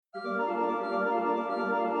A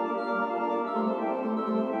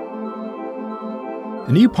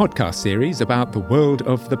new podcast series about the world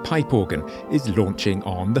of the pipe organ is launching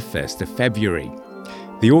on the 1st of February.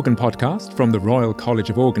 The Organ Podcast from the Royal College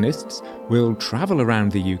of Organists will travel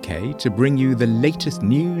around the UK to bring you the latest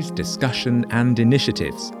news, discussion and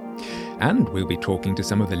initiatives. And we'll be talking to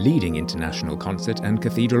some of the leading international concert and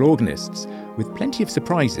cathedral organists, with plenty of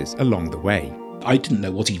surprises along the way. I didn't know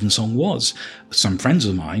what Evensong was. Some friends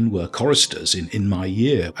of mine were choristers in my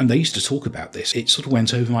year, and they used to talk about this. It sort of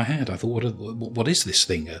went over my head. I thought, what is this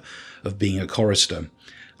thing of being a chorister?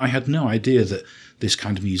 I had no idea that this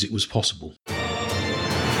kind of music was possible.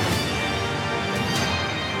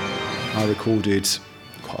 I recorded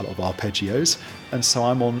quite a lot of arpeggios, and so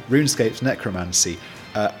I'm on RuneScape's Necromancy.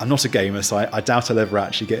 I'm not a gamer, so I doubt I'll ever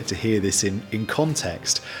actually get to hear this in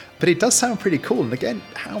context. But it does sound pretty cool. And again,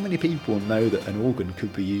 how many people know that an organ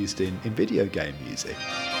could be used in video game music?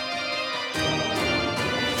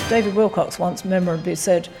 David Wilcox once memorably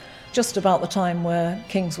said, just about the time where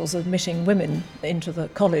King's was admitting women into the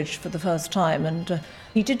college for the first time, and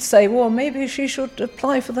he did say, well, maybe she should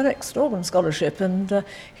apply for the next organ scholarship. And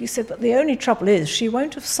he said, but the only trouble is she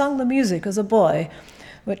won't have sung the music as a boy,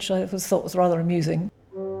 which I thought was rather amusing.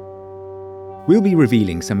 We'll be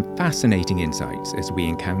revealing some fascinating insights as we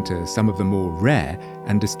encounter some of the more rare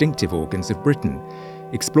and distinctive organs of Britain,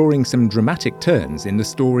 exploring some dramatic turns in the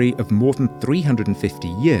story of more than 350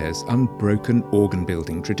 years' unbroken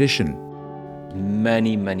organ-building tradition.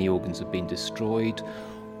 Many organs have been destroyed.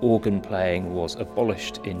 Organ playing was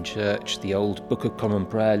abolished in church. The old Book of Common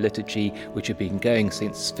Prayer liturgy, which had been going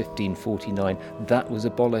since 1549, that was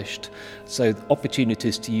abolished. So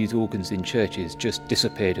opportunities to use organs in churches just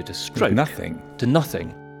disappeared at a stroke. To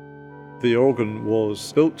nothing. The organ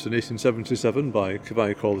was built in 1877 by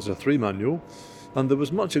Kavai College, a 3 manual, and there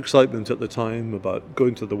was much excitement at the time about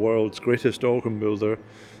going to the world's greatest organ builder.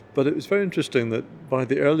 But it was very interesting that by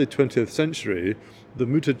the early 20th century, the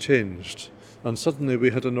mood had changed. And suddenly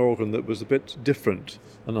we had an organ that was a bit different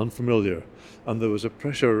and unfamiliar, and there was a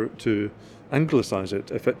pressure to anglicise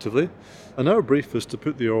it effectively. And our brief was to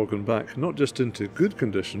put the organ back not just into good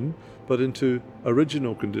condition, but into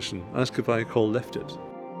original condition, as Kavai Call left it.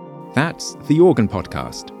 That's The Organ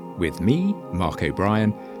Podcast, with me, Mark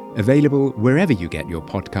O'Brien, available wherever you get your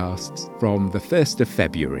podcasts from the 1st of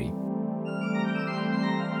February.